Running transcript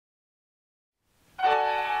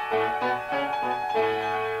Hello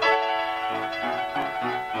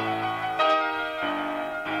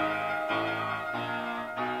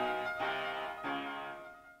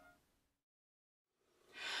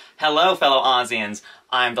fellow Ozians,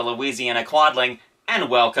 I'm the Louisiana Quadling, and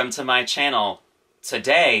welcome to my channel.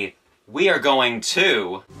 Today, we are going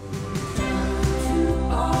to...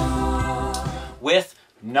 with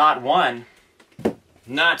not one,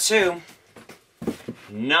 not two,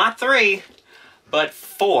 not three, but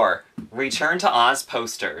 4 Return to Oz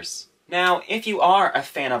posters. Now, if you are a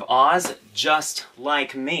fan of Oz, just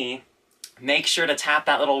like me, make sure to tap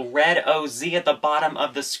that little red OZ at the bottom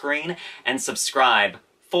of the screen and subscribe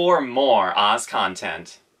for more Oz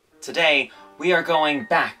content. Today, we are going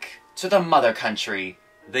back to the mother country,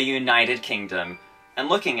 the United Kingdom, and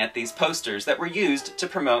looking at these posters that were used to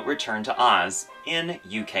promote Return to Oz in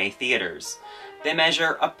UK theaters. They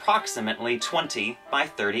measure approximately 20 by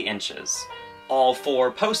 30 inches. All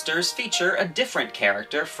 4 posters feature a different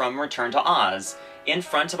character from Return to Oz, in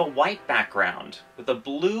front of a white background, with a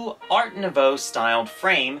blue Art Nouveau styled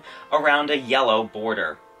frame around a yellow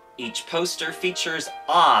border. Each poster features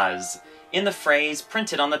Oz in the phrase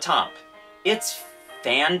printed on the top. It's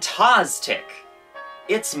fantastic!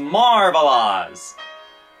 It's marvelous!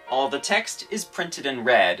 All the text is printed in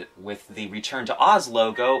red, with the Return to Oz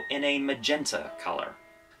logo in a magenta color.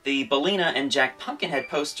 The Belinna and Jack Pumpkinhead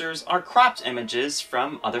posters are cropped images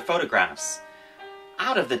from other photographs.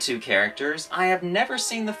 Out of the 2 characters, I have never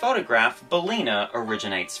seen the photograph Belinna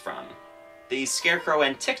originates from. The Scarecrow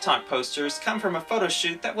and Tik-Tok posters come from a photo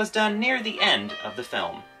shoot that was done near the end of the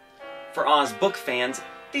film. For Oz book fans,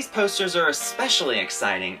 these posters are especially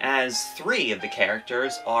exciting, as 3 of the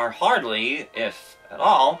characters are hardly, if at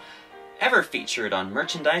all, ever featured on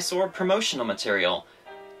merchandise or promotional material,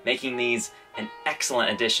 making these an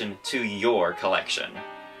excellent addition to your collection.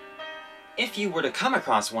 If you were to come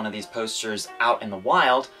across one of these posters out in the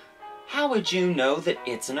wild, how would you know that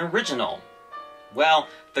it's an original? Well,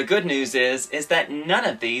 the good news is that none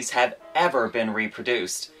of these have ever been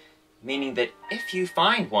reproduced, meaning that if you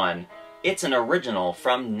find one, it's an original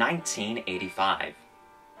from 1985.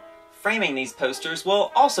 Framing these posters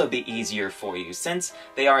will also be easier for you, since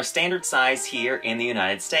they are a standard size here in the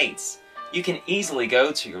United States. You can easily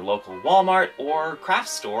go to your local Walmart or craft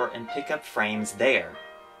store and pick up frames there.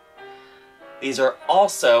 These are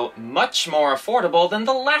also much more affordable than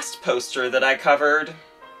the last poster that I covered,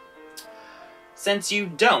 since you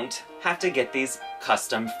don't have to get these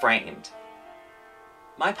custom framed.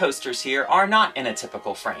 My posters here are not in a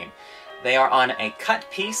typical frame. They are on a cut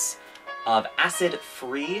piece of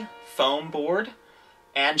acid-free foam board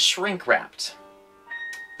and shrink-wrapped.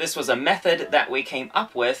 This was a method that we came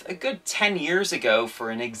up with a good 10 years ago for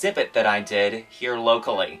an exhibit that I did here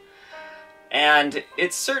locally. And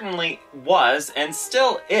it certainly was, and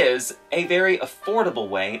still is, a very affordable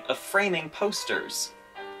way of framing posters.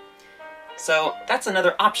 So that's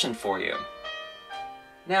another option for you.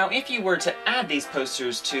 Now, if you were to add these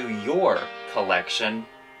posters to your collection,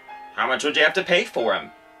 how much would you have to pay for them?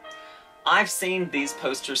 I've seen these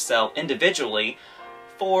posters sell individually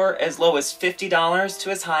for as low as $50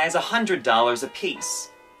 to as high as $100 a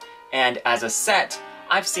piece. And as a set,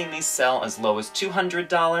 I've seen these sell as low as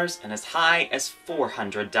 $200 and as high as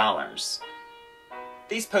 $400.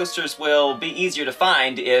 These posters will be easier to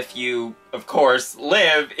find if you, of course,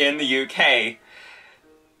 live in the UK.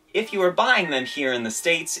 If you are buying them here in the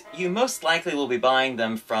States, you most likely will be buying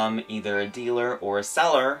them from either a dealer or a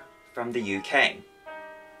seller from the UK.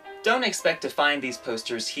 Don't expect to find these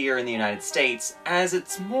posters here in the United States, as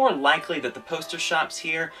it's more likely that the poster shops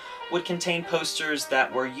here would contain posters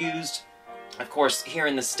that were used, of course, here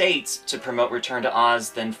in the States to promote Return to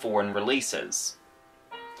Oz than foreign releases.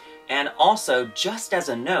 And also, just as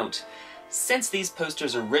a note, since these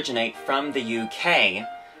posters originate from the UK,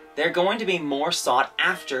 they're going to be more sought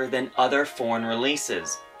after than other foreign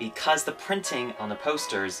releases, because the printing on the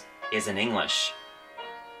posters is in English.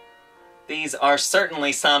 These are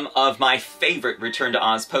certainly some of my favorite Return to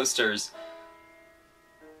Oz posters.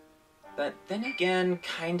 But then again,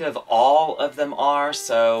 kind of all of them are,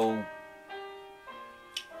 so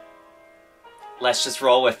let's just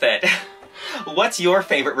roll with it. What's your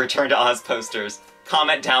favorite Return to Oz posters?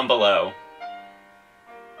 Comment down below.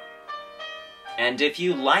 And if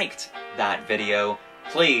you liked that video,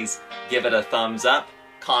 please give it a thumbs up,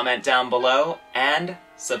 comment down below, and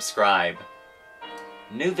subscribe.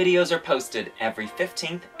 New videos are posted every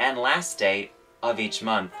 15th and last day of each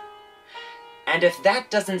month. And if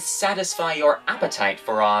that doesn't satisfy your appetite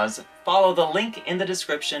for Oz, follow the link in the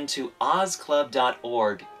description to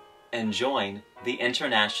ozclub.org and join the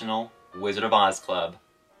International Wizard of Oz Club.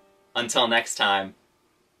 Until next time,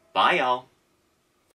 Bye, y'all.